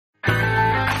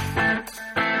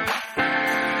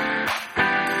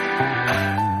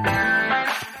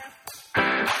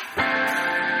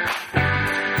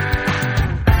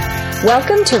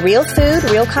Welcome to Real Food,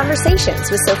 Real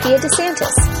Conversations with Sophia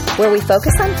DeSantis, where we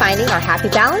focus on finding our happy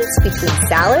balance between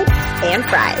salad and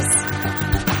fries.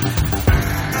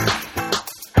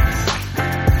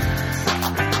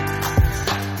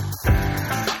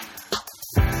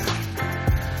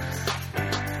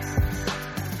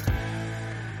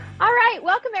 All right,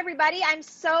 welcome everybody. I'm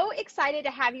so excited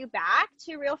to have you back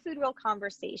to Real Food, Real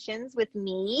Conversations with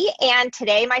me. And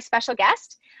today, my special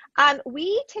guest,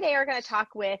 we today are going to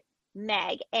talk with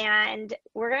Meg, and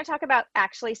we're going to talk about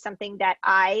actually something that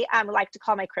I like to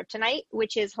call my kryptonite,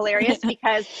 which is hilarious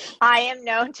because I am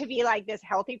known to be like this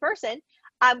healthy person.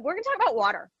 We're going to talk about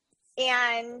water,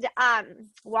 and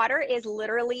water is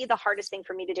literally the hardest thing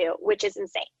for me to do, which is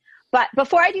insane. But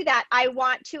before I do that, I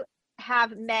want to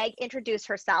have Meg introduce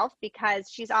herself because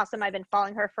she's awesome. I've been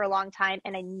following her for a long time,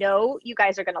 and I know you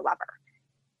guys are going to love her.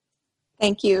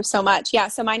 Thank you so much. Yeah,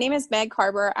 so my name is Meg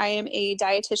Carber. I am a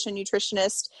dietitian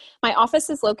nutritionist. My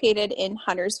office is located in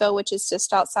Huntersville, which is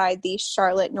just outside the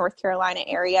Charlotte, North Carolina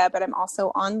area, but I'm also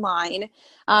online.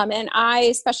 And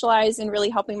I specialize in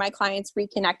really helping my clients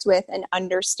reconnect with and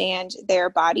understand their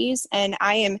bodies. And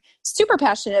I am super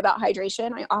passionate about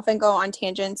hydration. I often go on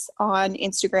tangents on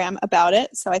Instagram about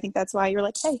it. So I think that's why you're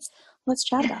like, hey, let's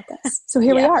chat about this. So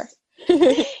here we are.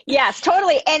 Yes,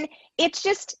 totally. And it's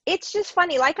just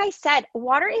funny. Like I said,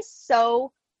 water is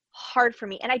so hard for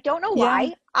me, and I don't know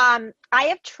why. I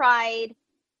have tried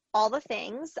all the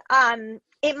things.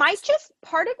 It might just,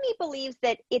 part of me believes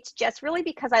that it's just really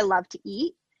because I love to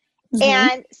eat. Mm-hmm.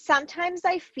 And sometimes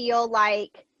I feel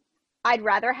like I'd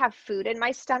rather have food in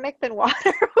my stomach than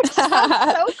water, which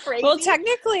sounds so crazy. Well,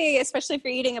 technically, especially if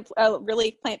you're eating a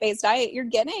really plant-based diet, you're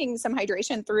getting some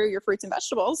hydration through your fruits and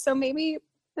vegetables. So maybe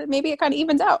it kind of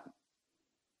evens out.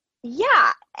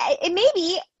 Yeah,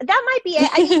 maybe that might be it.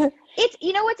 I mean, it's,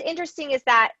 you know, what's interesting is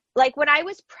that like when I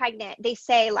was pregnant, they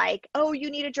say like, oh,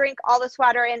 you need to drink all this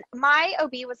water. And my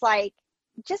OB was like,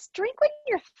 just drink when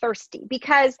you're thirsty,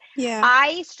 because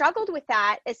I struggled with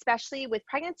that, especially with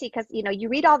pregnancy. Cause you know, you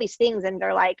read all these things and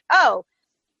they're like, oh,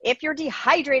 if you're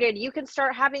dehydrated, you can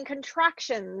start having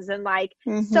contractions and like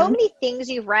so many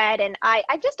things you've read. And I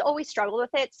just always struggled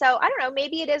with it. So I don't know,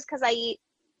 maybe it is because I eat,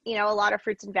 you know, a lot of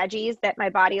fruits and veggies that my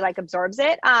body like absorbs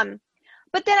it.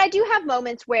 But then I do have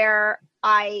moments where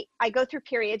I go through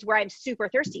periods where I'm super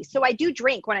thirsty. So I do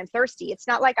drink when I'm thirsty. It's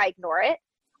not like I ignore it.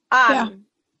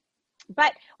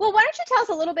 But well, why don't you tell us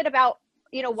a little bit about,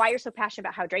 you know, why you're so passionate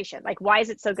about hydration? Like, why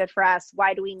is it so good for us?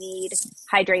 Why do we need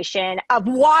hydration of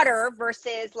water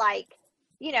versus like,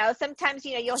 you know, sometimes,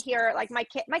 you know, you'll hear like my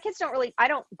kids don't really, I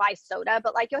don't buy soda,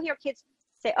 but like you'll hear kids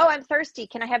say, oh, I'm thirsty.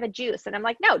 Can I have a juice? And I'm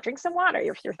like, no, drink some water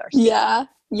if you're thirsty. Yeah.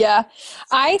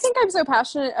 I think I'm so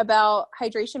passionate about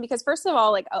hydration because first of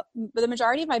all, like the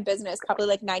majority of my business, probably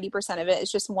like 90% of it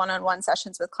is just one-on-one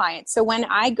sessions with clients. So when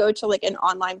I go to like an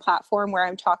online platform where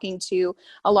I'm talking to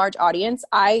a large audience,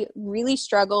 I really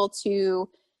struggle to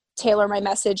tailor my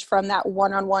message from that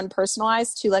one-on-one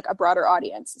personalized to like a broader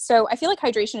audience. So I feel like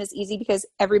hydration is easy because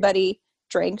everybody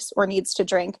drinks or needs to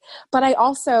drink. But I've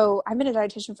been a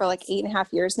dietitian for like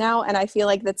 8.5 years now. And I feel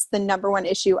like that's the number one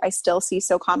issue I still see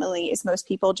so commonly is most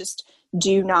people just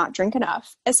do not drink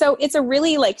enough. And so it's a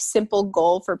really like simple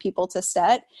goal for people to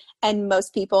set. And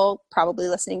most people probably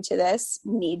listening to this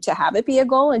need to have it be a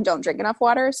goal and don't drink enough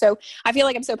water. So I feel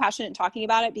like I'm so passionate in talking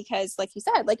about it because like you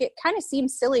said, like it kind of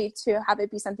seems silly to have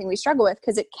it be something we struggle with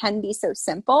because it can be so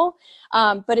simple.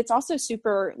 But it's also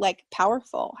super like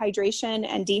powerful. Hydration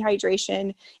and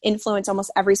dehydration influence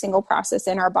almost every single process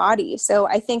in our body. So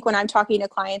I think when I'm talking to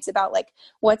clients about like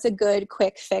what's a good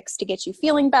quick fix to get you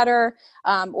feeling better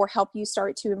or help you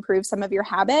start to improve some of your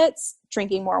habits,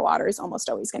 drinking more water is almost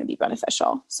always going to be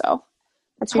beneficial. So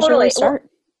that's usually where I start.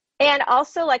 And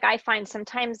also like I find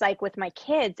sometimes like with my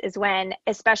kids is when,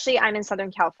 especially I'm in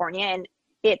Southern California and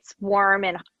it's warm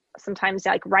and sometimes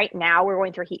like right now we're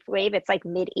going through a heat wave. It's like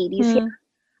mid 80s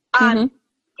here.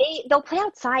 They'll play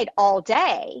outside all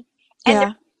day and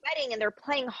they're sweating and they're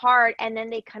playing hard. And then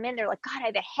they come in, they're like, God, I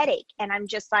have a headache. And I'm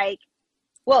just like,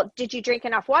 well, did you drink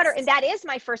enough water? And that is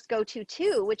my first go-to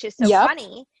too, which is so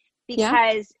funny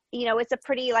because, you know, it's a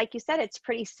pretty, like you said, it's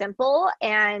pretty simple.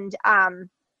 And,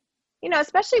 you know,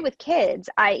 especially with kids,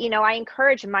 I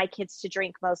encourage my kids to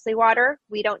drink mostly water.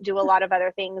 We don't do a lot of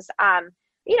other things.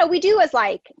 You know, we do as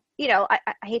like, you know,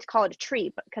 I hate to call it a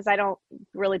treat because I don't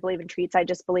really believe in treats. I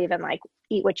just believe in like,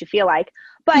 eat what you feel like.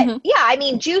 But yeah, I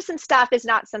mean, juice and stuff is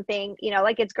not something, you know,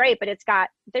 like it's great, but it's got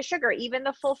the sugar, even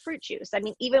the full fruit juice. I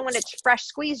mean, even when it's fresh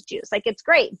squeezed juice, like it's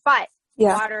great, but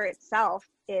water itself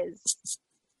is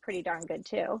pretty darn good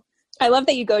too. I love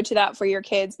that you go to that for your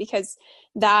kids because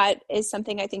that is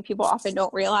something I think people often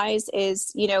don't realize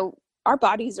is, you know, our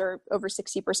bodies are over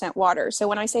 60% water. So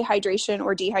when I say hydration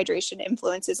or dehydration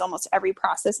influences almost every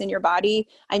process in your body,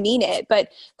 I mean it. But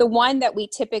the one that we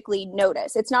typically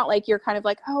notice, it's not like you're kind of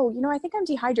like, oh, I think I'm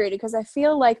dehydrated because I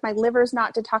feel like my liver's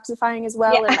not detoxifying as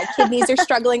well and my kidneys are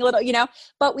struggling a little,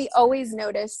 but we always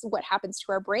notice what happens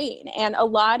to our brain. And a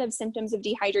lot of symptoms of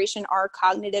dehydration are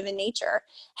cognitive in nature: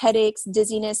 headaches,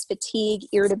 dizziness, fatigue,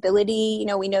 irritability.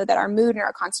 We know that our mood and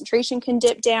our concentration can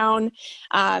dip down.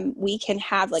 We can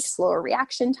have like slower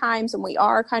reaction times when we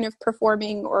are kind of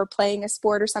performing or playing a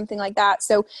sport or something like that.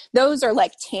 So those are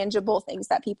like tangible things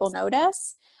that people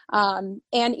notice. And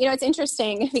it's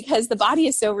interesting because the body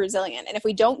is so resilient. And if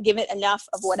we don't give it enough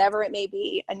of whatever it may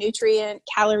be, a nutrient,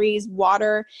 calories,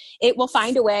 water, it will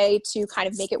find a way to kind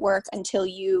of make it work until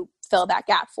you fill that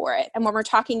gap for it. And when we're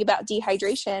talking about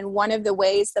dehydration, one of the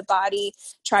ways the body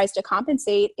tries to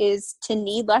compensate is to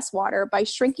need less water by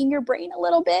shrinking your brain a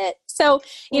little bit. So,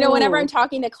 whenever I'm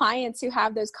talking to clients who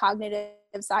have those cognitive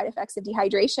side effects of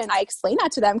dehydration, I explain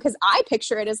that to them because I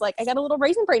picture it as like, I got a little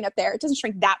raisin brain up there. It doesn't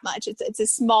shrink that much. It's a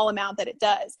small amount that it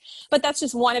does. But that's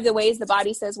just one of the ways the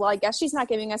body says, well, I guess she's not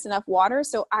giving us enough water,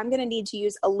 so I'm going to need to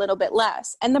use a little bit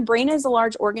less. And the brain is a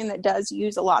large organ that does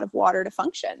use a lot of water to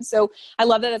function. So I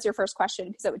love that that's your first question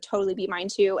because that would totally be mine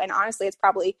too. And honestly, it's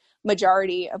probably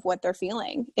majority of what they're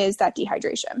feeling is that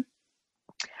dehydration.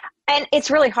 And it's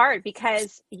really hard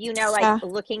because,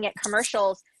 looking at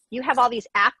commercials, you have all these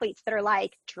athletes that are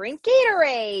like, drink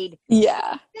Gatorade.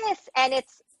 Yeah. This. And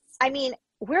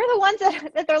we're the ones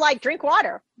that they're like, drink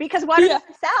water because water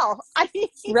doesn't sell.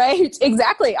 Right.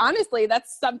 Exactly. Honestly,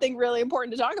 that's something really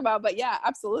important to talk about, but yeah,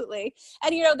 absolutely.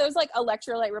 And those like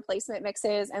electrolyte replacement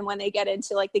mixes, and when they get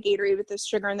into like the Gatorade with the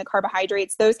sugar and the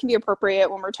carbohydrates, those can be appropriate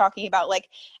when we're talking about like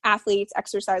athletes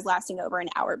exercise lasting over an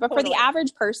hour. But for the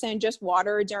average person, just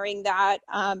water during that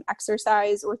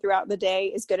exercise or throughout the day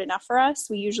is good enough for us.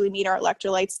 We usually meet our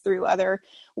electrolytes through other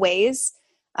ways.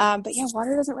 But yeah,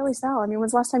 water doesn't really sell.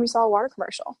 When's the last time you saw a water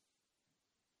commercial?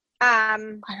 I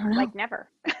don't know. Like never.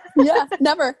 Yeah,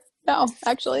 never. No,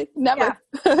 actually, never.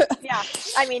 Yeah.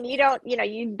 You don't,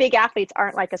 you big athletes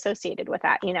aren't like associated with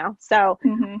that, So,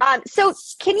 so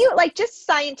can you like just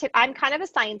scientific, I'm kind of a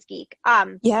science geek.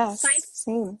 Yes,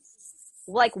 same.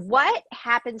 Like what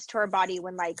happens to our body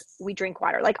when like we drink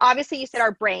water? Like obviously you said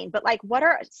our brain, but like what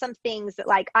are some things that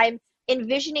like I'm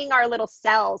envisioning our little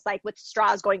cells like with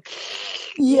straws going,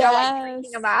 like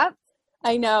drinking them up?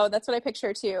 I know, that's what I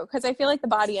picture too, because I feel like the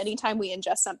body, anytime we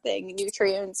ingest something,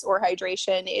 nutrients or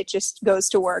hydration, it just goes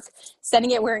to work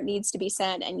sending it where it needs to be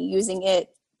sent and using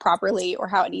it properly or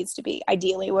how it needs to be,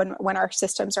 ideally when our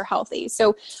systems are healthy.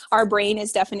 So our brain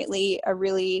is definitely a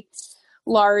really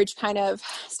large kind of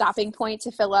stopping point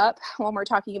to fill up when we're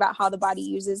talking about how the body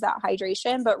uses that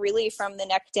hydration. But really from the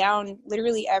neck down,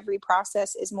 literally every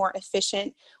process is more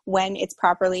efficient when it's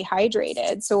properly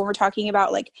hydrated. So when we're talking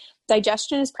about like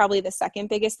digestion is probably the second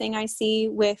biggest thing I see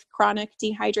with chronic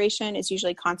dehydration is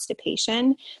usually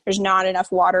constipation. There's not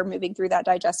enough water moving through that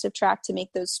digestive tract to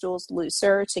make those stools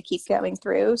looser to keep going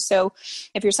through. So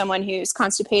if you're someone who's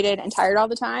constipated and tired all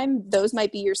the time, those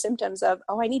might be your symptoms of,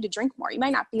 oh, I need to drink more. You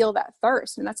might not feel that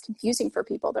thirst. And that's confusing for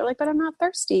people. They're like, but I'm not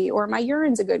thirsty, or my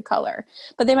urine's a good color,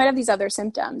 but they might have these other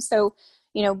symptoms. So,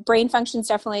 brain function is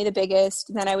definitely the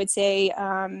biggest. Then I would say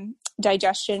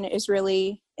digestion is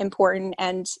really important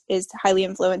and is highly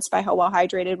influenced by how well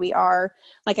hydrated we are.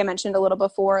 Like I mentioned a little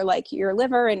before, like your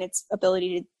liver and its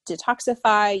ability to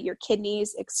detoxify, your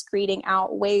kidneys excreting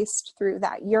out waste through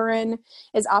that urine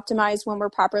is optimized when we're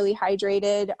properly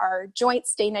hydrated. Our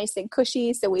joints stay nice and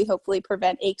cushy, so we hopefully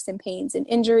prevent aches and pains and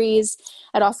injuries.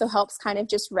 It also helps kind of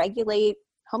just regulate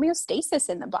homeostasis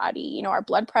in the body, our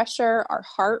blood pressure, our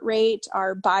heart rate,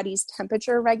 our body's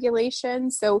temperature regulation.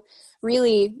 So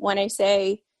really, when I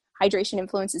say hydration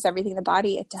influences everything in the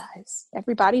body, it does.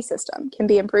 Every body system can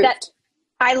be improved.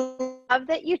 I love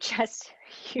that you just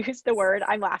used the word,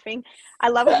 I'm laughing. I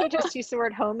love that you just used the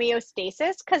word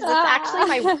homeostasis, because it's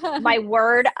actually my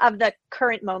word of the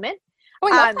current moment. Oh,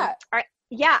 I love that.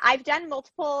 Yeah, I've done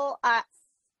multiple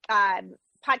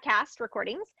podcast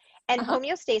recordings, and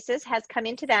homeostasis has come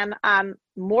into them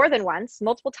more than once,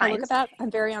 multiple times. Look at that.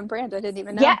 I'm very on brand. I didn't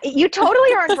even know. Yeah, you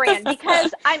totally are on brand,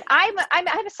 because I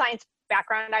have a science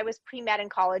background. I was pre-med in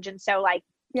college, and so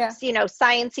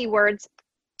sciencey words.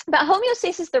 But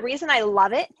homeostasis, the reason I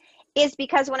love it is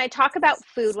because when I talk about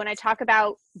food, when I talk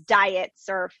about diets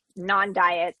or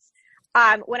non-diets,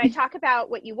 when I talk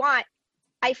about what you want,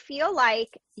 I feel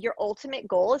like your ultimate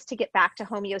goal is to get back to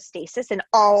homeostasis in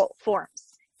all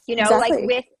forms. Exactly.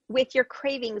 Like with your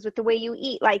cravings, with the way you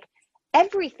eat, like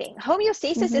everything.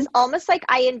 Homeostasis is almost like,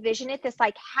 I envision it, this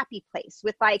like happy place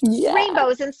with like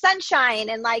rainbows and sunshine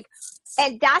and like,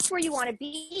 and that's where you want to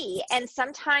be. And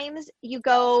sometimes you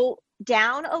go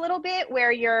down a little bit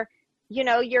where you're, you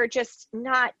know, you're just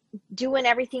not doing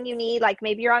everything you need. Like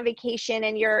maybe you're on vacation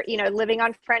and you're, you know, living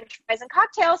on French fries and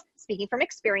cocktails. Speaking from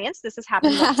experience, this has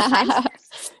happened multiple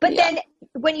times. But then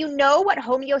when you know what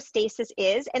homeostasis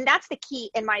is, and that's the key,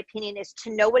 in my opinion, is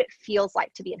to know what it feels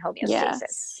like to be in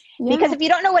homeostasis. Because if you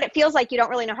don't know what it feels like, you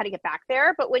don't really know how to get back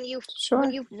there. But when you've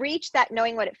reached that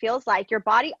knowing what it feels like, your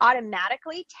body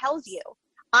automatically tells you,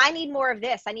 I need more of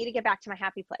this. I need to get back to my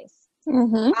happy place.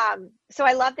 So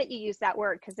I love that you use that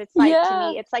word, because it's like, to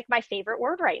me, it's like my favorite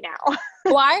word right now.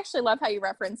 Well, I actually love how you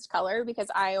referenced color, because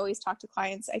I always talk to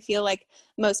clients. I feel like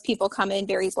most people come in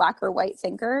very black or white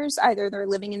thinkers. Either they're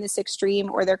living in this extreme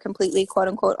or they're completely quote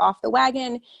unquote off the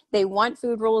wagon. They want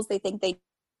food rules. They think they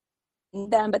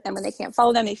them, but then when they can't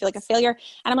follow them, they feel like a failure.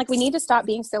 And I'm like, we need to stop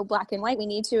being so black and white. We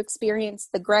need to experience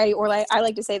the gray, or like I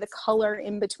like to say, the color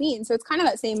in between. So it's kind of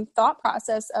that same thought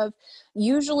process of,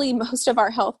 usually most of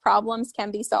our health problems can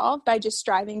be solved by just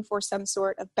striving for some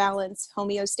sort of balance,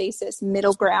 homeostasis,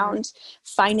 middle ground,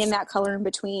 finding that color in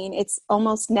between. It's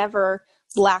almost never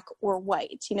black or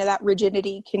white. You know, that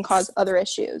rigidity can cause other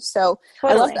issues. So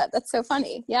I love that. That's so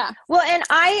funny. Yeah. Well, and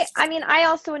I mean, I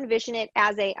also envision it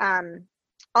as a,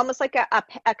 almost like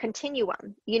a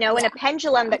continuum, you know, and a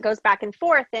pendulum that goes back and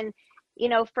forth. And, you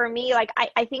know, for me, like,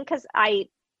 I think, cause I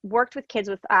worked with kids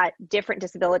with different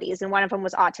disabilities, and one of them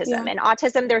was autism. And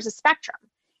autism, there's a spectrum,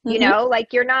 you know, like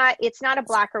it's not a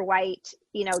black or white,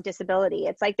 you know, disability.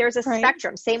 It's like, there's a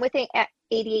spectrum. Same with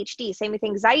ADHD, same with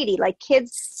anxiety. Like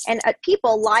kids and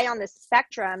people lie on this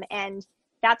spectrum, and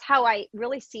that's how I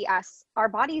really see our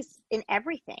bodies in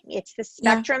everything. It's the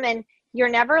spectrum, and you're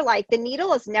never like, the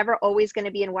needle is never always going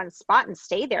to be in one spot and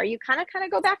stay there. You kind of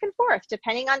go back and forth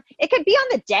depending on, it could be on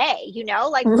the day, you know,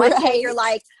 like one day you're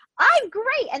like, I'm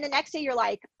great. And the next day you're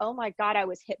like, oh my God, I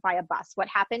was hit by a bus. What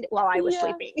happened while I was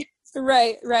sleeping?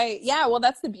 Right. Yeah. Well,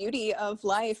 that's the beauty of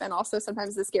life. And also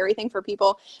sometimes the scary thing for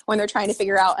people when they're trying to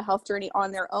figure out a health journey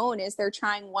on their own is they're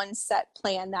trying one set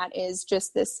plan that is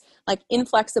just this like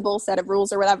inflexible set of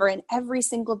rules or whatever. And every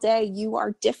single day you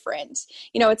are different.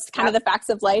 You know, it's kind of the facts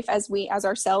of life as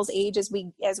our cells age, as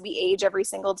we age every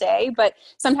single day. But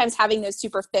sometimes having those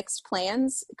super fixed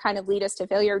plans kind of lead us to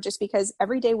failure, just because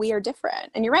every day we are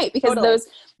different. And you're right, because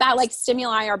that like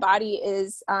stimuli our body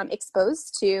is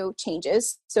exposed to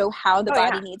changes. So how the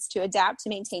body needs to adapt to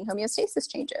maintain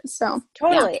homeostasis changes. So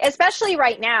especially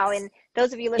right now. And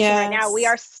those of you listening right now, we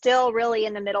are still really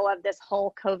in the middle of this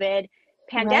whole COVID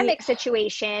pandemic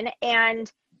situation.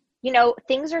 And, you know,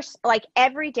 things are like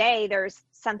every day there's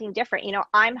something different. You know,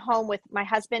 I'm home with my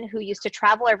husband who used to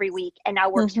travel every week and now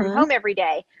works from home every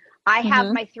day. I have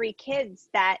my 3 kids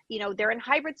that, you know, they're in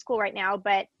hybrid school right now,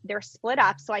 but they're split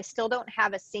up. So I still don't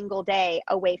have a single day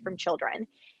away from children.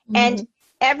 And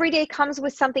every day comes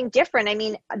with something different. I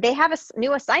mean, they have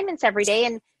new assignments every day.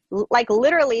 And like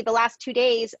literally the last 2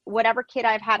 days, whatever kid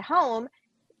I've had home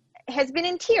has been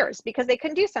in tears because they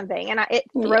couldn't do something. And it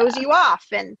throws you off.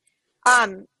 And,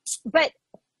 but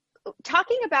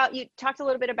talking about, you talked a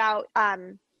little bit about,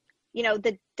 you know,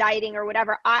 the dieting or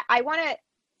whatever. I want to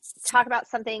talk about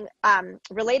something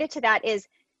related to that. Is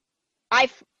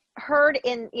I've heard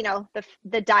in, you know,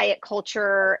 the diet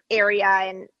culture area,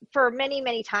 and for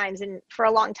many times and for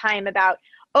a long time, about,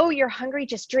 oh, you're hungry,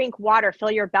 just drink water,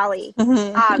 fill your belly, so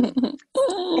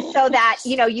that,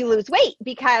 you know, you lose weight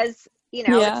because, you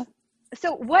know,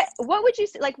 so what would you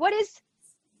say, like,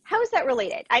 how is that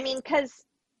related? I mean, because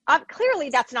clearly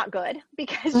that's not good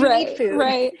because you need food.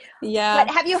 Right. Yeah.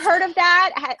 But have you heard of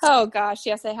that? Oh gosh,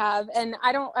 yes, I have. And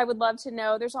I would love to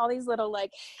know, there's all these little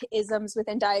like isms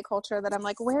within diet culture that I'm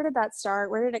like, where did that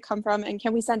start? Where did it come from? And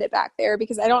can we send it back there?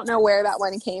 Because I don't know where that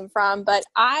one came from, but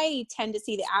I tend to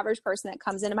see the average person that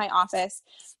comes into my office.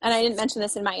 And I didn't mention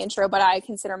this in my intro, but I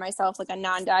consider myself like a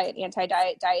non-diet,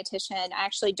 anti-diet dietitian. I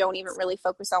actually don't even really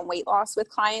focus on weight loss with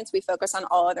clients. We focus on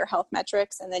all other health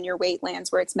metrics, and then your weight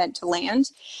lands where it's meant to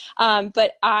land.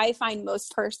 But I find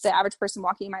the average person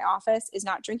walking in my office is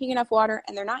not drinking enough water,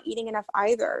 and they're not eating enough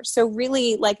either. So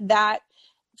really, like, that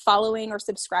following or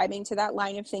subscribing to that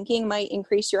line of thinking might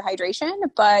increase your hydration,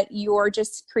 but you're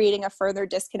just creating a further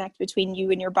disconnect between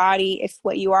you and your body if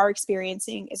what you are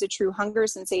experiencing is a true hunger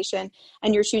sensation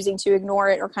and you're choosing to ignore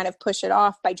it or kind of push it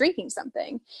off by drinking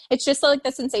something. It's just like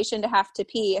the sensation to have to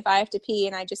pee. If I have to pee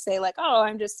and I just say like, oh,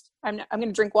 I'm going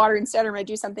to drink water instead, or I'm going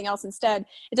to do something else instead,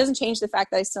 it doesn't change the fact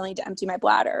that I still need to empty my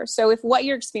bladder. So if what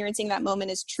you're experiencing that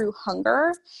moment is true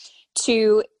hunger,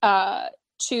 to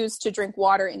choose to drink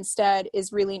water instead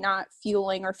is really not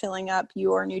fueling or filling up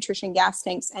your nutrition gas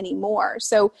tanks anymore.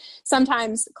 So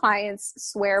sometimes clients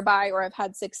swear by or have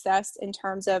had success in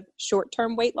terms of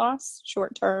short-term weight loss,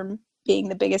 short-term being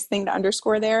the biggest thing to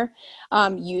underscore there,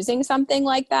 using something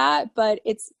like that, but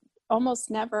it's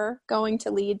almost never going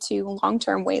to lead to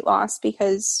long-term weight loss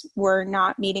because we're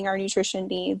not meeting our nutrition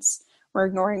needs. We're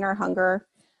ignoring our hunger.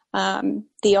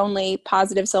 The only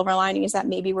positive silver lining is that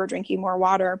maybe we're drinking more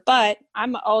water, but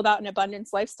I'm all about an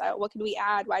abundance lifestyle. What can we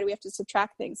add? Why do we have to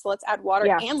subtract things? So let's add water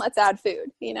and let's add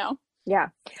food, you know? Yeah.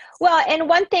 Well, and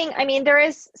one thing, I mean, there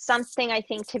is something I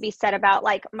think to be said about,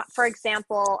 like, for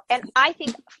example, and I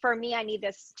think for me, I need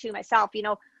this to myself, you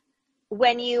know,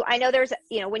 when you, I know there's,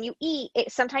 you know, when you eat,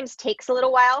 it sometimes takes a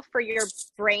little while for your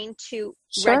brain to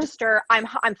register, I'm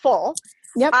full.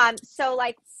 Yep. So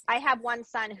like, I have one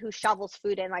son who shovels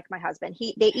food in like my husband.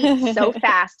 They eat so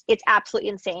fast. It's absolutely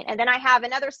insane. And then I have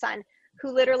another son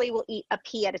who literally will eat a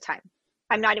pea at a time.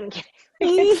 I'm not even kidding.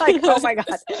 It's like, oh my God.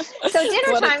 So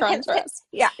dinner time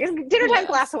can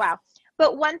last a while.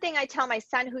 But one thing I tell my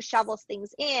son who shovels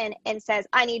things in and says,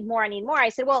 I need more. I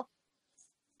said, well,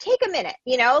 take a minute,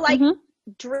 you know, like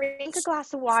drink a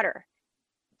glass of water.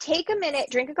 Take a minute,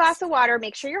 drink a glass of water,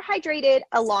 make sure you're hydrated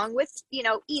along with, you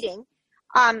know, eating.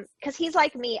 Cause he's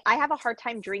like me, I have a hard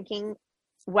time drinking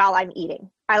while I'm eating.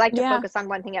 I like to focus on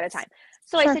one thing at a time.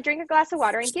 So I said, drink a glass of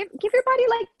water and give your body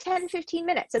like 10, 15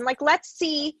 minutes. And like, let's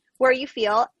see where you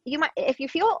feel. You might, if you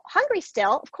feel hungry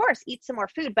still, of course, eat some more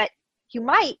food, but you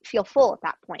might feel full at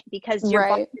that point because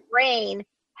your brain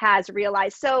has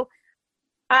realized. So,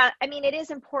 I mean, it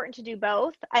is important to do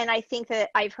both. And I think that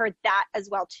I've heard that as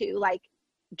well too, like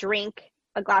drink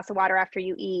a glass of water after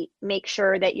you eat, make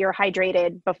sure that you're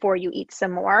hydrated before you eat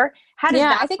some more. How does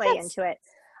that play into it?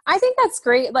 I think that's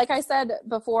great. Like I said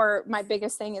before, my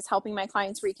biggest thing is helping my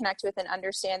clients reconnect with and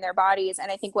understand their bodies.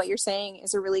 And I think what you're saying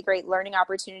is a really great learning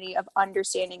opportunity of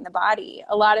understanding the body.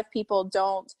 A lot of people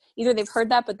don't, either they've heard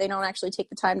that, but they don't actually take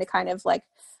the time to kind of like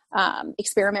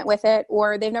experiment with it,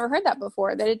 or they've never heard that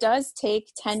before, that it does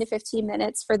take 10 to 15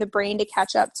 minutes for the brain to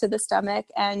catch up to the stomach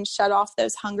and shut off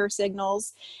those hunger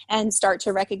signals and start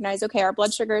to recognize, okay, our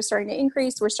blood sugar is starting to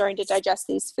increase. We're starting to digest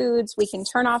these foods. We can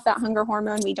turn off that hunger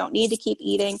hormone. We don't need to keep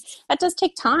eating. That does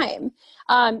take time.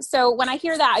 So when I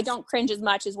hear that, I don't cringe as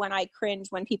much as when I cringe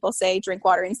when people say drink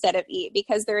water instead of eat,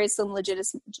 because there is some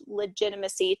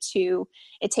legitimacy to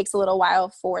it takes a little while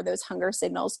for those hunger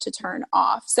signals to turn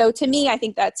off. So to me, I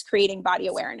think that's creating body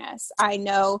awareness. I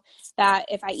know that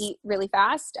if I eat really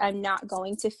fast, I'm not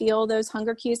going to feel those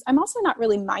hunger cues. I'm also not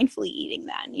really mindfully eating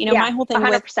then. You know, my whole thing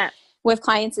 100%. With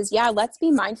clients is, let's be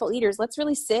mindful eaters. Let's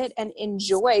really sit and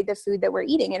enjoy the food that we're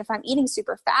eating. And if I'm eating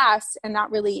super fast and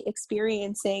not really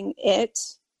experiencing it,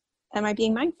 am I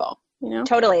being mindful? You know?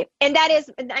 Totally. And that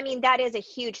is a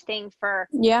huge thing for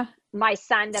my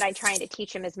son that I'm trying to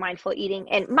teach him is mindful eating,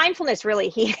 and mindfulness really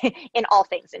in all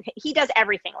things. And he does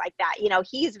everything like that. You know,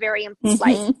 he's very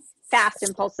like fast,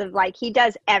 impulsive, like he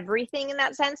does everything in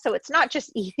that sense. So it's not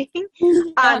just eating.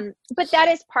 But that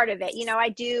is part of it. You know,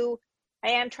 I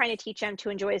am trying to teach him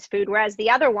to enjoy his food. Whereas the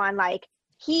other one, like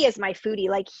he is my foodie,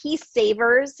 like he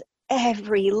savors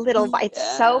every little bite.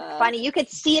 It's so funny. You could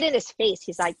see it in his face.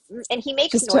 He's like, and he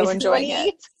makes just noises so enjoying when he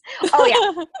it. eats. Oh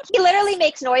yeah. He literally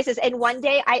makes noises. And one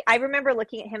day I remember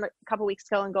looking at him a couple weeks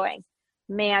ago and going,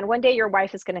 man, one day your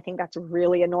wife is going to think that's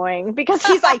really annoying, because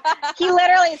he's like, he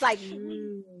literally is like,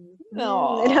 and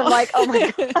I'm like, oh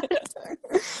my God.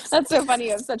 That's so funny.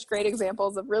 You have such great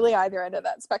examples of really either end of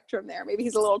that spectrum there. Maybe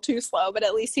he's a little too slow, but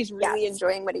at least he's really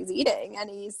enjoying what he's eating and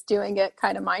he's doing it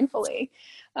kind of mindfully.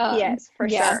 Yes, for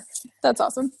sure. That's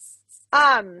awesome.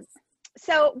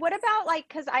 So what about like,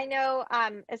 cause I know,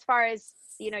 as far as,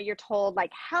 you know, you're told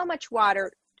like how much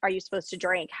water are you supposed to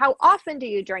drink? How often do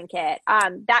you drink it?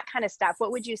 That kind of stuff.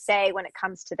 What would you say when it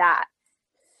comes to that?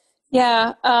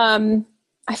 Yeah.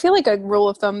 I feel like a rule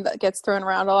of thumb that gets thrown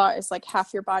around a lot is like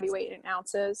half your body weight in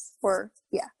ounces, or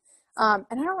and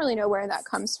I don't really know where that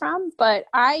comes from, but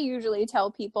I usually tell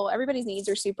people everybody's needs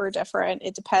are super different.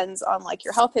 It depends on like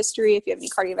your health history, if you have any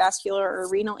cardiovascular or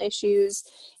renal issues,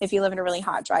 if you live in a really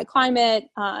hot, dry climate,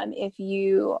 if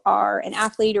you are an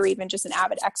athlete or even just an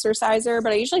avid exerciser.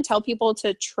 But I usually tell people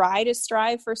to try to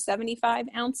strive for 75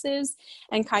 ounces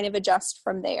and kind of adjust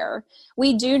from there.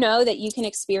 We do know that you can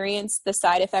experience the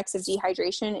side effects of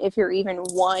dehydration if you're even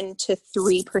 1 to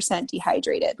 3%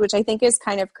 dehydrated, which I think is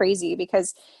kind of crazy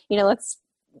because, you know, let's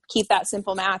keep that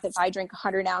simple math. If I drink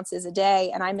 100 ounces a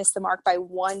day and I miss the mark by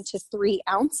 1 to 3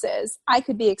 ounces, I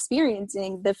could be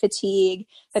experiencing the fatigue,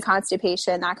 the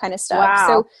constipation, that kind of stuff. Wow.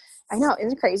 So I know,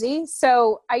 isn't it crazy?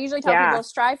 So I usually tell Yeah. people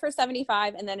strive for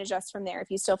 75 and then adjust from there.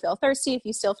 If you still feel thirsty, if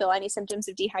you still feel any symptoms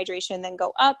of dehydration, then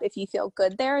go up. If you feel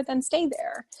good there, then stay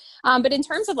there. But in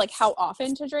terms of like how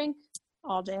often to drink,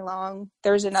 all day long,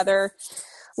 there's another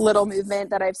little movement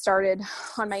that I've started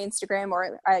on my Instagram,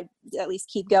 or I at least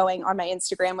keep going on my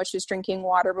Instagram, which is drinking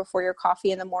water before your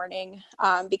coffee in the morning.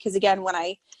 Because again, when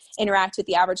I interact with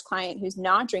the average client who's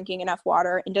not drinking enough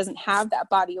water and doesn't have that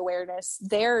body awareness,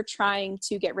 they're trying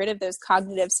to get rid of those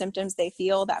cognitive symptoms they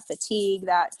feel, that fatigue,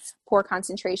 that poor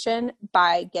concentration,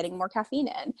 by getting more caffeine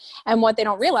in. And what they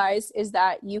don't realize is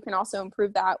that you can also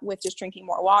improve that with just drinking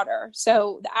more water.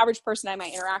 So the average person I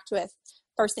might interact with,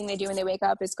 first thing they do when they wake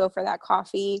up is go for that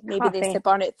coffee. Maybe they sip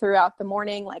on it throughout the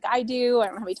morning like I do. I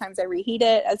don't know how many times I reheat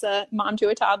it as a mom to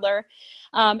a toddler.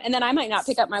 And then I might not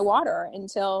pick up my water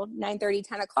until 9:30,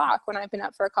 10 o'clock when I've been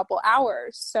up for a couple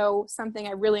hours. So something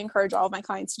I really encourage all of my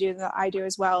clients to do, that I do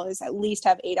as well, is at least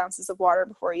have 8 ounces of water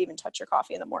before you even touch your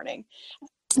coffee in the morning.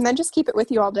 And then just keep it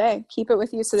with you all day. Keep it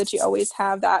with you so that you always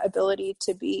have that ability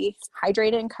to be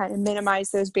hydrated and kind of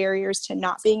minimize those barriers to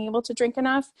not being able to drink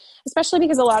enough, especially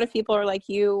because a lot of people are like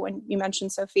you, and you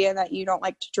mentioned, Sophia, that you don't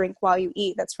like to drink while you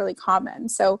eat. That's really common.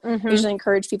 So I usually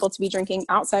encourage people to be drinking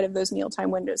outside of those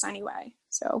mealtime windows anyway.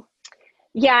 So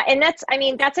yeah. And that's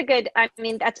good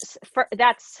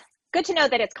to know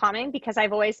that it's common, because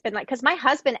I've always been like, because my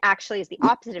husband actually is the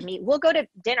opposite of me. We'll go to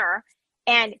dinner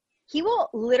and he will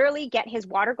literally get his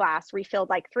water glass refilled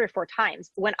like 3 or 4 times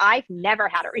when I've never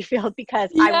had it refilled, because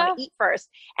I want to eat first.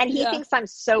 And he thinks I'm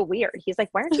so weird. He's like,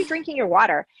 why aren't you drinking your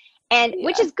water? And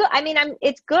which is good. I mean,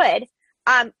 it's good.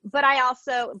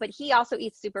 But he also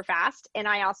eats super fast, and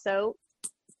I also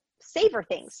savor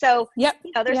things. So,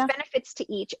 there's benefits to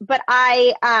each, but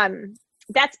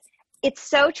it's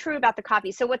so true about the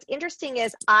coffee. So what's interesting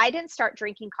is I didn't start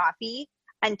drinking coffee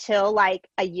until like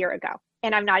a year ago.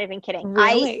 And I'm not even kidding.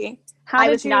 Really? How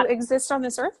did you exist on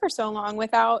this earth for so long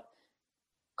without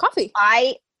coffee?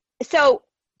 And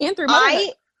through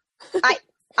motherhood.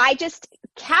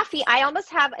 caffeine, I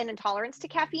almost have an intolerance to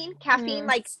caffeine. Caffeine,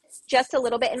 like just a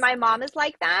little bit. And my mom is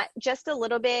like that. Just a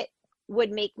little bit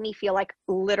would make me feel like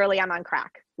literally I'm on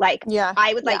crack. Like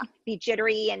I would be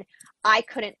jittery and I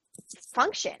couldn't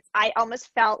function. I almost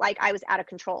felt like I was out of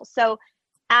control. So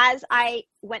as I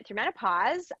went through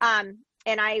menopause,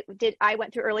 and I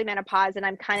went through early menopause, and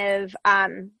I'm kind of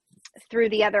through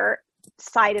the other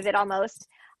side of it almost.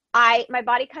 My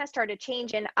body kind of started to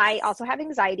change, and I also have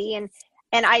anxiety, and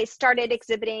I started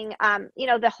exhibiting,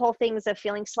 the whole things of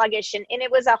feeling sluggish, and it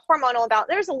was a hormonal imbalance.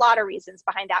 There's a lot of reasons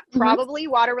behind that, probably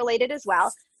water related as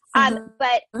well.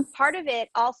 But part of it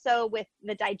also with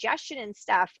the digestion and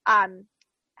stuff,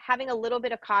 having a little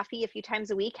bit of coffee a few times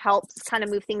a week helps kind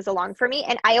of move things along for me.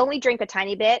 And I only drink a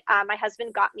tiny bit. My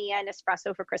husband got me an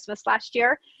espresso for Christmas last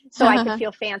year, so I could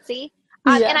feel fancy.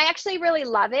 And I actually really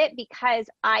love it because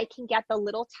I can get the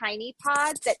little tiny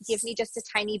pods that give me just a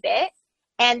tiny bit,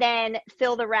 and then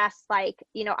fill the rest. Like,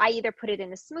 I either put it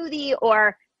in a smoothie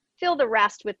or fill the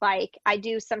rest with, like, I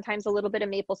do sometimes a little bit of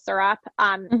maple syrup,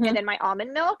 and then my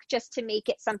almond milk, just to make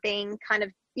it something kind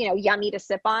of, yummy to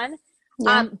sip on.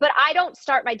 But I don't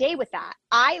start my day with that.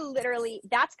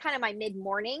 That's kind of my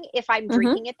mid-morning. If I'm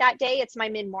drinking it that day, it's my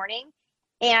mid-morning.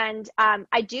 And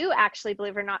I do actually,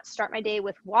 believe it or not, start my day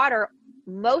with water,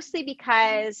 mostly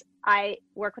because I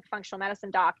work with a functional medicine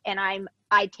doc, and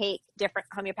I take different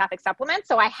homeopathic supplements.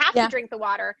 So I have to drink the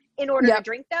water in order to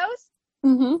drink those.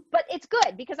 But it's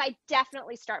good because I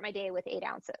definitely start my day with 8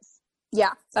 ounces.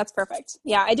 Yeah, that's perfect.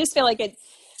 Yeah, I just feel like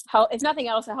if nothing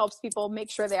else, it helps people make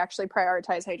sure they actually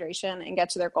prioritize hydration and get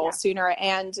to their goals sooner.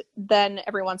 And then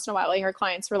every once in a while, your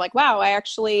clients were like, wow, I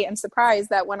actually am surprised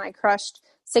that when I crushed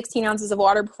 16 ounces of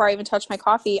water before I even touched my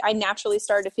coffee, I naturally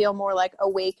started to feel more like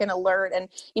awake and alert. And,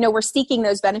 we're seeking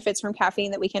those benefits from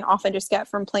caffeine that we can often just get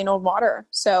from plain old water.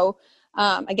 So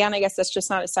again, I guess that's just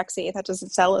not as sexy. That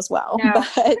doesn't sell as well, no.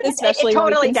 But especially it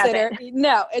totally when we consider, doesn't.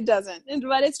 No, it doesn't.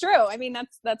 But it's true. I mean,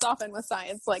 that's often with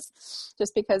science, like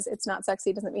just because it's not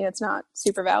sexy doesn't mean it's not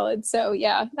super valid. So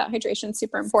yeah, that hydration is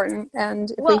super important.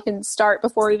 And if we can start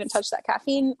before we even touch that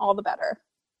caffeine, all the better.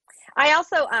 I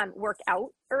also work out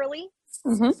early.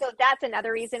 So that's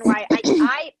another reason why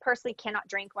I personally cannot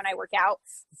drink when I work out,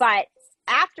 but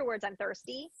afterwards I'm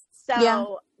thirsty.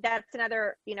 So that's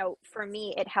another, for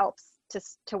me, it helps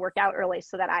to work out early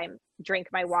so that I drink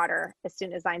my water as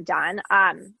soon as I'm done.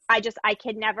 I've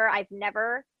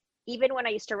never, even when I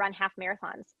used to run half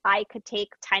marathons, I could take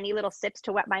tiny little sips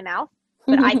to wet my mouth,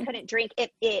 but I couldn't drink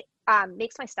it. It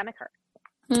makes my stomach hurt.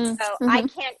 So I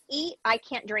can't eat, I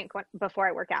can't drink before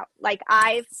I work out. Like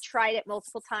I've tried it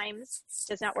multiple times, it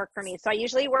does not work for me. So I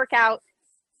usually work out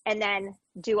and then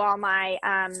do all my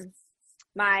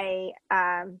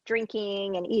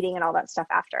drinking and eating and all that stuff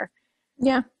after.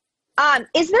 Yeah.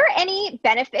 Is there any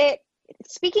benefit,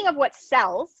 speaking of what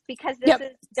sells, because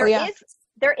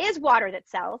there is water that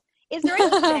sells, is there any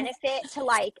benefit to,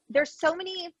 like, there's so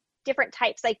many different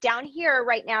types, like down here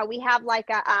right now we have like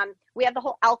we have the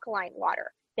whole alkaline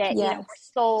water that you know, we're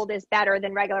sold is better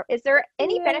than regular. Is there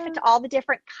any benefit to all the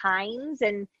different kinds?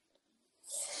 And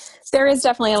there is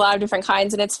definitely a lot of different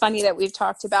kinds, and it's funny that we've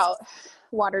talked about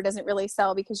water doesn't really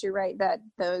sell, because you're right that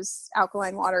those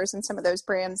alkaline waters and some of those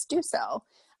brands do sell,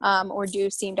 or do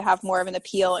seem to have more of an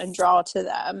appeal and draw to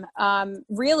them.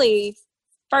 Really,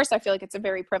 first, I feel like it's a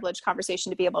very privileged conversation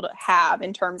to be able to have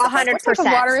in terms of like, what type of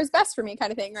water is best for me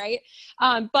kind of thing, right?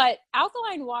 But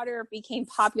alkaline water became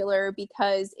popular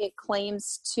because it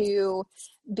claims to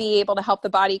be able to help the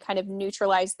body kind of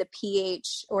neutralize the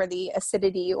pH or the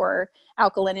acidity or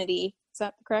alkalinity, is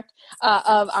that correct,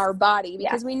 of our body,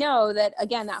 because we know that,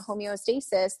 again, that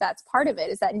homeostasis, that's part of it,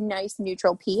 is that nice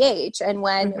neutral pH. And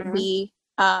when we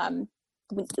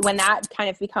when that kind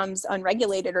of becomes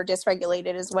unregulated or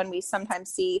dysregulated is when we sometimes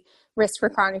see risk for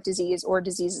chronic disease or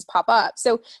diseases pop up.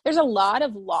 So there's a lot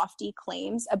of lofty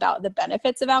claims about the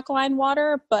benefits of alkaline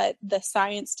water, but the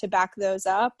science to back those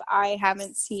up, I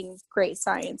haven't seen great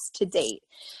science to date.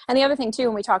 And the other thing too,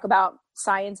 when we talk about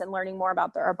science and learning more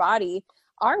about our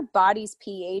body's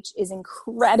pH is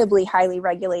incredibly highly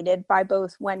regulated by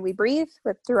both when we breathe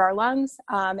through our lungs,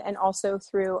 and also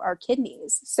through our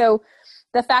kidneys. So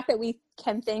the fact that we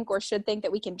can think or should think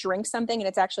that we can drink something and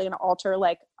it's actually going to alter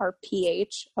like our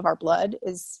pH of our blood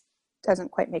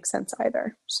doesn't quite make sense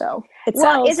either. So it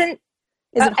isn't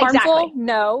harmful? Exactly.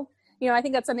 No. You know, I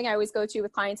think that's something I always go to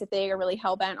with clients if they are really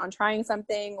hell-bent on trying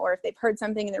something, or if they've heard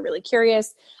something and they're really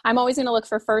curious. I'm always going to look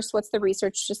for, first, what's the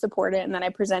research to support it? And then I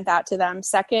present that to them.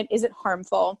 Second, is it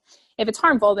harmful? If it's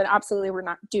harmful, then absolutely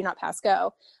do not pass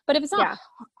go. But if it's not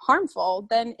harmful,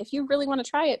 then if you really want to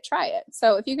try it, try it.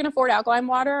 So if you can afford alkaline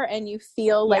water and you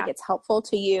feel like it's helpful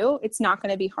to you, it's not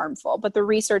going to be harmful. But the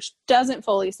research doesn't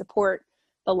fully support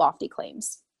the lofty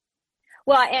claims.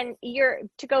 Well, and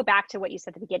to go back to what you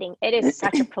said at the beginning, it is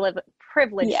such a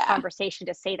privileged conversation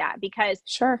to say that, because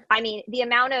I mean, the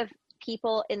amount of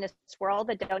people in this world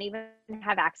that don't even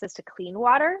have access to clean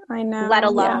water, I know, let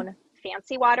alone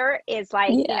fancy water, is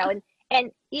like, you know,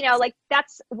 and you know, like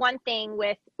that's one thing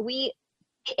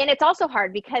and it's also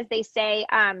hard because they say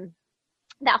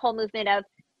that whole movement of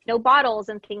no bottles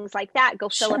and things like that, go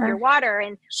fill up your water.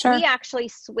 And we actually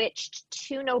switched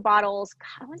to no bottles.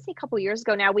 I want to say a couple of years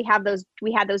ago now. We had those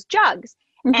jugs,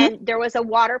 and there was a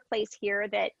water place here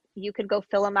that you could go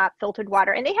fill them up, filtered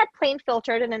water, and they had plain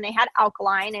filtered, and then they had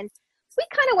alkaline, and we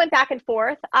kind of went back and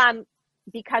forth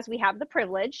because we have the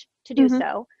privilege to do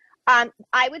so.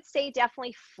 I would say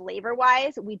definitely flavor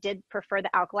wise, we did prefer the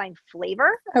alkaline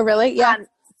flavor. Oh, really? Yeah.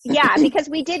 Yeah, because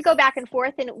we did go back and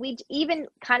forth, and we even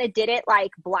kind of did it like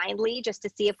blindly just to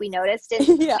see if we noticed. And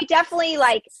we definitely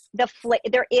like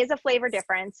there is a flavor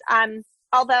difference.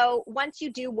 Although once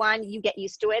you do one, you get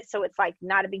used to it. So it's like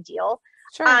not a big deal.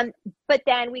 But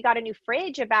then we got a new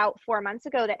fridge about 4 months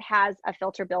ago that has a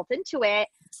filter built into it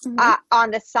on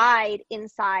the side,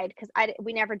 inside, because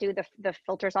we never do the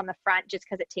filters on the front just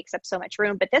because it takes up so much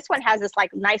room. But this one has this like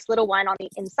nice little one on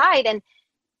the inside, and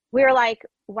we were like,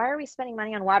 why are we spending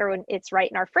money on water when it's right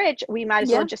in our fridge? We might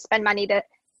as well just spend money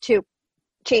to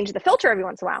change the filter every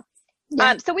once in a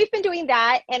while. So we've been doing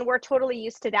that, and we're totally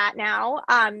used to that now.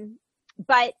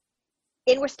 But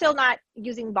we're still not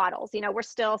using bottles, you know, we're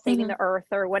still saving the earth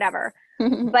or whatever.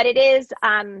 But it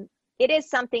is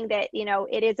something that, you know,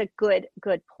 it is a good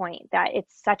point that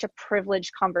it's such a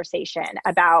privileged conversation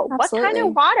about what kind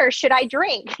of water should I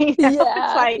drink? You know?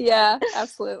 It's like,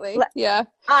 absolutely. Yeah.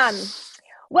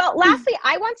 Well, lastly,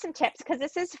 I want some tips, because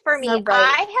this is for me.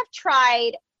 I have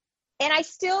tried, and I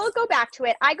still go back to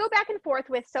it. I go back and forth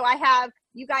with, so I have,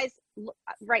 you guys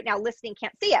right now listening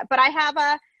can't see it, but I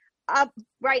have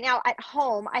right now at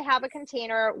home, I have a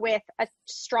container with a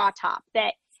straw top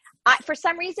that for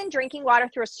some reason, drinking water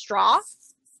through a straw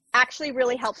actually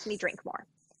really helps me drink more.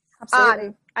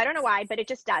 Absolutely. I don't know why, but it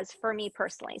just does for me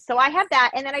personally. So I have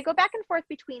that. And then I go back and forth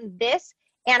between this,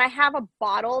 and I have a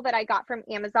bottle that I got from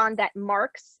Amazon that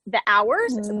marks the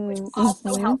hours, which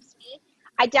also helps me.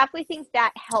 I definitely think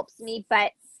that helps me.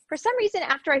 But for some reason,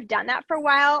 after I've done that for a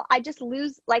while, I just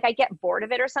lose, like I get bored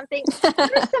of it or something. What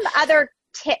are some other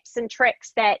tips and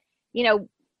tricks that, you know,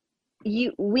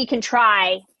 we can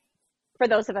try for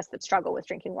those of us that struggle with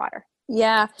drinking water?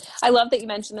 Yeah, I love that you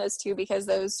mentioned those two because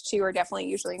those two are definitely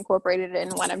usually incorporated in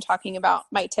when I'm talking about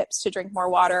my tips to drink more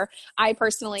water. I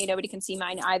personally, nobody can see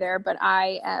mine either, but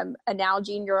I am a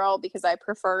Nalgene girl because I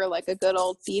prefer like a good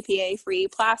old BPA free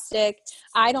plastic.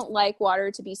 I don't like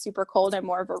water to be super cold. I'm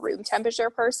more of a room temperature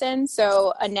person.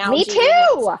 So a Nalgene, Me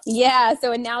too. yeah,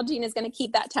 so a Nalgene is going to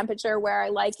keep that temperature where I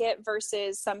like it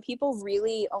versus some people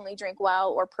really only drink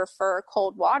well or prefer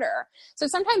cold water. So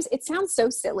sometimes it sounds so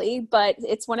silly, but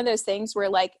it's one of those things where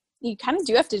like you kind of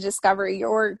do have to discover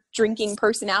your drinking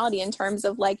personality in terms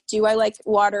of like, do I like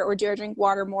water or do I drink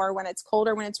water more when it's cold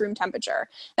or when it's room temperature?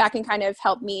 That can kind of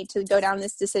help me to go down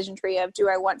this decision tree of, do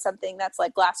I want something that's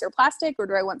like glass or plastic, or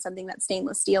do I want something that's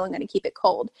stainless steel and going to keep it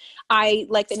cold? I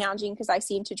like the Nalgene because I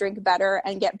seem to drink better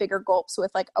and get bigger gulps with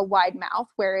like a wide mouth,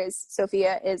 whereas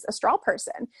Sophia is a straw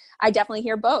person. I definitely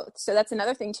hear both. So that's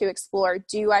another thing to explore.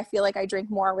 Do I feel like I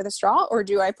drink more with a straw or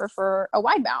do I prefer a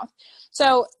wide mouth?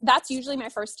 So that's usually my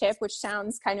first tip, which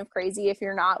sounds kind of crazy if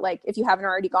you're not like, if you haven't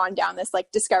already gone down this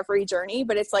like discovery journey,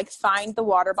 but it's like find the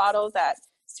water bottle that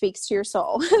speaks to your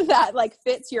soul, that like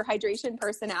fits your hydration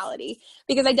personality.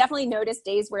 Because I definitely notice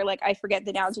days where like I forget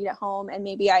the Nalgene at home and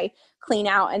maybe I clean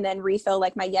out and then refill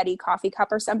like my Yeti coffee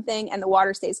cup or something and the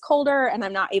water stays colder and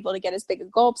I'm not able to get as big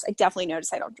of gulps. I definitely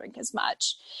notice I don't drink as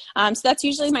much. So that's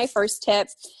usually my first tip.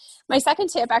 My second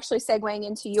tip, actually segueing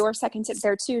into your second tip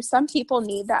there too, some people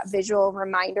need that visual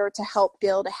reminder to help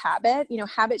build a habit. You know,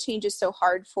 habit change is so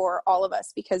hard for all of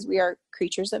us because we are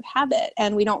creatures of habit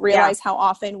and we don't realize how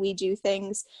often we do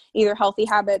things, either healthy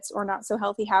habits or not so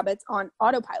healthy habits, on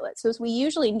autopilot. So we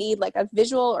usually need like a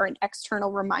visual or an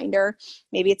external reminder.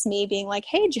 Maybe it's me being like,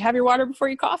 hey, did you have your water before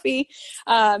your coffee?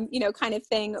 Kind of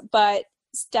thing. But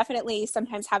definitely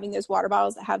sometimes having those water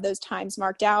bottles that have those times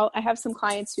marked out. I have some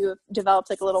clients who have developed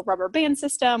like a little rubber band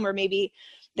system, or maybe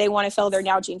they want to fill their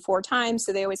Nalgene 4 times.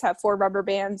 So they always have 4 rubber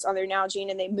bands on their Nalgene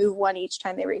and they move one each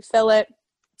time they refill it.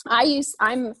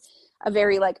 I'm a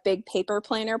very like big paper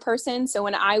planner person. So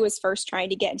when I was first trying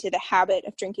to get into the habit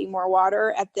of drinking more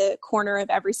water, at the corner of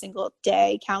every single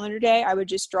day, calendar day, I would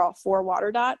just draw 4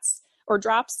 water dots or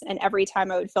drops. And every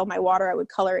time I would fill my water, I would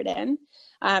color it in.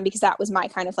 Because that was my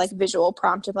kind of like visual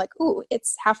prompt of like, ooh,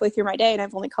 it's halfway through my day and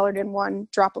I've only colored in 1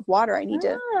 drop of water. I need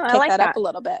to kick that up a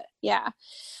little bit. Yeah.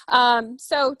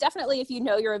 So definitely if you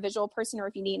know you're a visual person or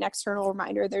if you need an external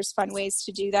reminder, there's fun ways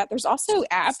to do that. There's also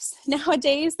apps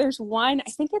nowadays. There's one,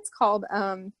 I think it's called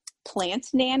Plant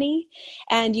Nanny,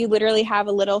 and you literally have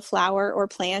a little flower or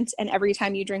plant, and every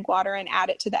time you drink water and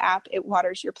add it to the app, it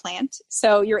waters your plant.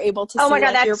 So you're able to see, my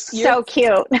God, like, that's so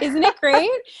cute. Isn't it great?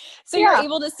 So you're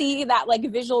able to see that like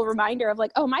visual reminder of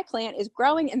like, oh, my plant is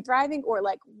growing and thriving, or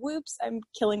like, whoops, I'm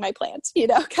killing my plant,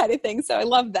 kind of thing. So I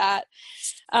love that.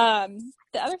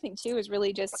 The other thing too is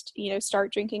really just,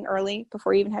 start drinking early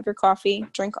before you even have your coffee.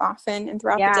 Drink often and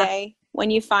throughout the day. When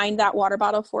you find that water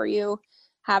bottle for you,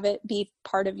 have it be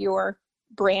part of your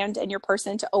brand and your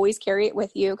person to always carry it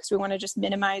with you, because we want to just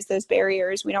minimize those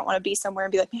barriers. We don't want to be somewhere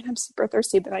and be like, man, I'm super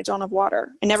thirsty, but I don't have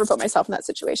water. I never put myself in that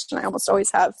situation. I almost always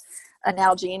have a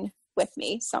Nalgene with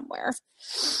me somewhere.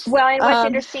 Well, and what's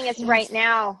interesting is right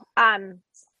now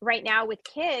with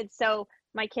kids, so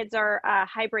my kids are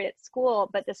hybrid at school,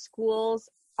 but the schools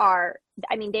are,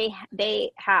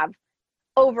 they have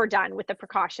overdone with the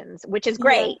precautions, which is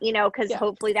great, because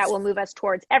hopefully that will move us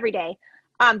towards every day.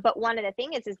 But one of the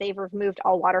things is they've removed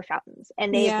all water fountains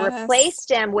and they've replaced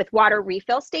them with water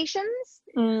refill stations,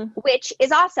 which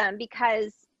is awesome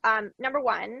because, number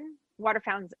one, water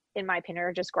fountains, in my opinion,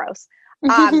 are just gross.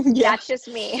 That's just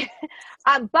me.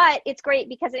 But it's great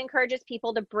because it encourages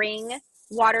people to bring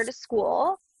water to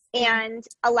school and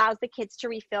allows the kids to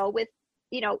refill with,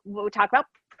 we'll talk about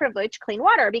privilege, clean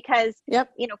water, because,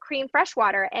 cream fresh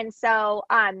water. And so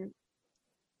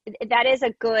that is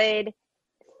a good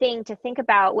thing to think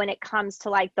about when it comes to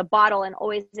like the bottle and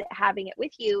always having it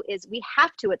with you. Is we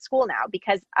have to at school now,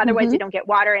 because otherwise we don't get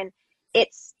water.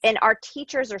 And our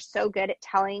teachers are so good at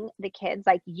telling the kids,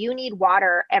 like, you need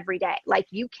water every day. Like,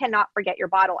 you cannot forget your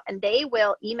bottle, and they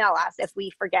will email us if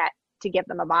we forget to give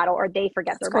them a bottle or they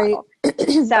forget their bottle.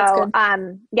 So,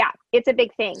 it's a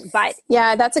big thing, but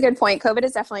yeah, that's a good point. COVID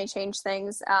has definitely changed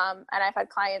things. And I've had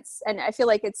clients, and I feel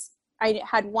like I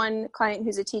had one client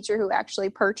who's a teacher who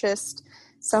actually purchased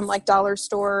some like dollar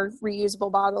store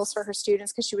reusable bottles for her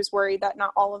students because she was worried that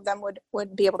not all of them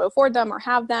would be able to afford them or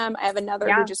have them. I have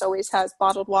another who just always has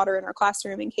bottled water in her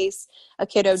classroom in case a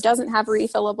kiddo doesn't have a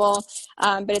refillable.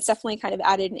 But it's definitely kind of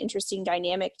added an interesting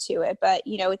dynamic to it. But,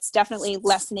 it's definitely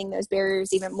lessening those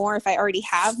barriers even more. If I already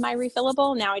have my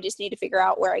refillable, now I just need to figure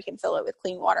out where I can fill it with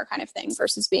clean water kind of thing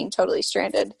versus being totally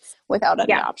stranded without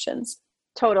any options.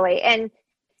 Totally. And,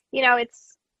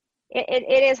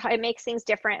 It is, it makes things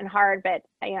different and hard, but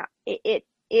it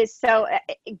is so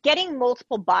getting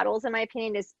multiple bottles, in my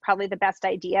opinion, is probably the best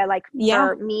idea. Like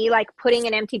for me, like putting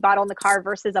an empty bottle in the car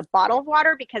versus a bottle of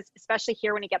water, because especially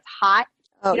here when it gets hot,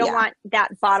 you don't want that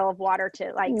bottle of water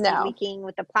to like be leaking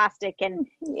with the plastic and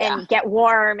get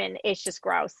warm, and it's just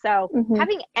gross. So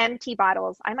having empty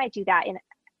bottles, I might do that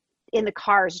in the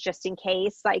cars just in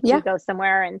case, like you go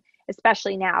somewhere, and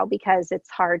especially now because it's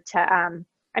hard to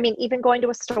I mean, even going to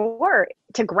a store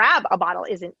to grab a bottle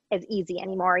isn't as easy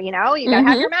anymore. You know, you gotta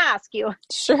have your mask.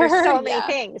 There's so many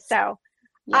things. So,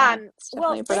 well,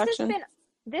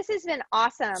 this has been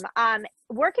awesome.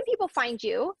 Where can people find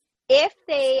you if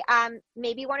they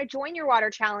maybe want to join your water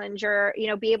challenge, or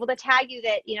be able to tag you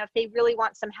that if they really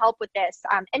want some help with this,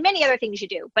 and many other things you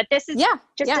do. But this is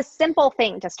just a simple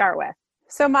thing to start with.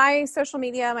 So my social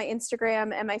media, my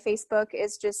Instagram and my Facebook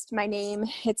is just my name.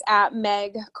 It's at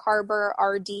Meg Carber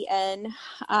RDN.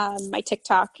 My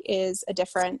TikTok is a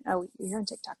different. Oh, you're on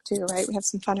TikTok too, right? We have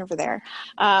some fun over there.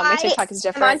 My TikTok is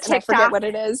different, and I forget what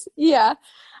it is. Yeah.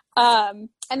 And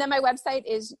then my website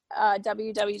is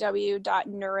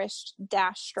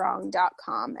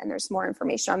www.nourished-strong.com, and there's more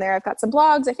information on there. I've got some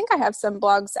blogs. I think I have some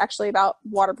blogs actually about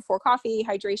water before coffee,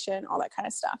 hydration, all that kind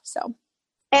of stuff. So.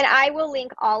 And I will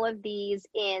link all of these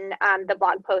in the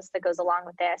blog post that goes along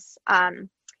with this. So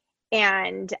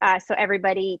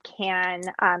everybody can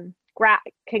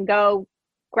go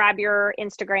grab your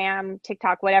Instagram,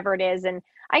 TikTok, whatever it is. And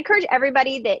I encourage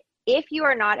everybody that if you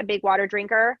are not a big water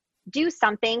drinker, do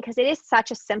something, because it is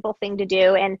such a simple thing to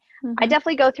do. And I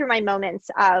definitely go through my moments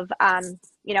of,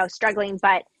 struggling,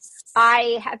 but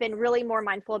I have been really more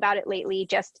mindful about it lately,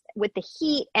 just with the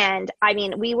heat. And I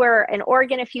mean, we were in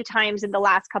Oregon a few times in the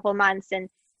last couple of months, and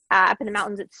up in the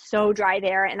mountains, it's so dry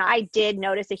there. And I did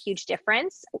notice a huge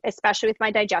difference, especially with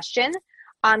my digestion,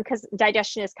 because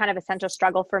digestion is kind of a central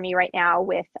struggle for me right now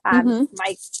with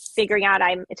my figuring out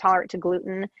I'm intolerant to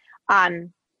gluten,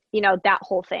 that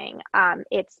whole thing.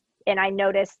 And I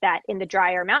noticed that in the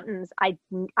drier mountains, I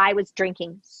was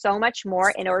drinking so much more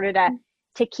in order to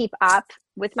keep up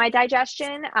with my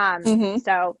digestion.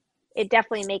 So it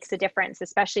definitely makes a difference,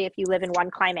 especially if you live in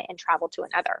one climate and travel to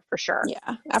another, for sure.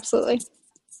 Yeah, absolutely.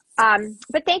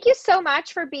 But thank you so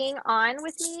much for being on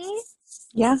with me.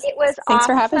 Yeah. It was Thanks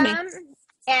awesome. for having me.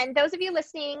 And those of you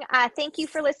listening, thank you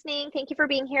for listening. Thank you for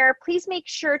being here. Please make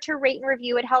sure to rate and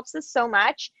review. It helps us so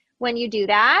much when you do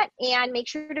that. And make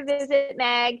sure to visit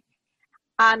Meg.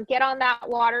 Get on that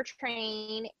water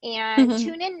train, and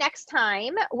tune in next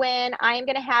time when I'm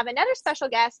going to have another special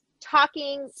guest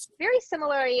talking very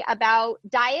similarly about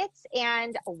diets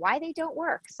and why they don't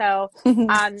work. So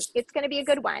it's going to be a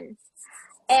good one.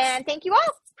 And thank you all.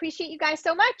 Appreciate you guys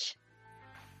so much.